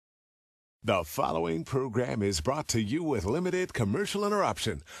The following program is brought to you with limited commercial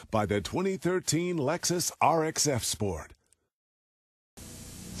interruption by the 2013 Lexus RXF Sport.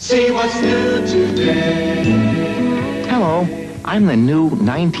 See what's new today. Hello, I'm the new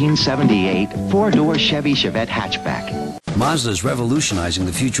 1978 four-door Chevy Chevette hatchback. Mazda is revolutionizing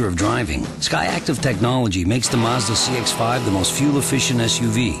the future of driving. SkyActiv technology makes the Mazda CX-5 the most fuel-efficient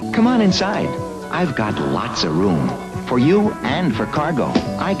SUV. Come on inside. I've got lots of room. For you and for cargo,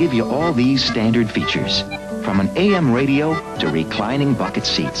 I give you all these standard features. From an AM radio to reclining bucket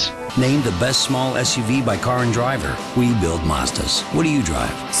seats. Named the best small SUV by Car and Driver. We build Mazdas. What do you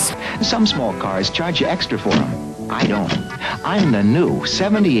drive? Some small cars charge you extra for them. I don't. I'm the new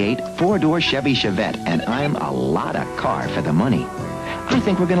 78 four-door Chevy Chevette, and I'm a lot of car for the money. I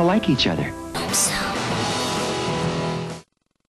think we're going to like each other. I'm so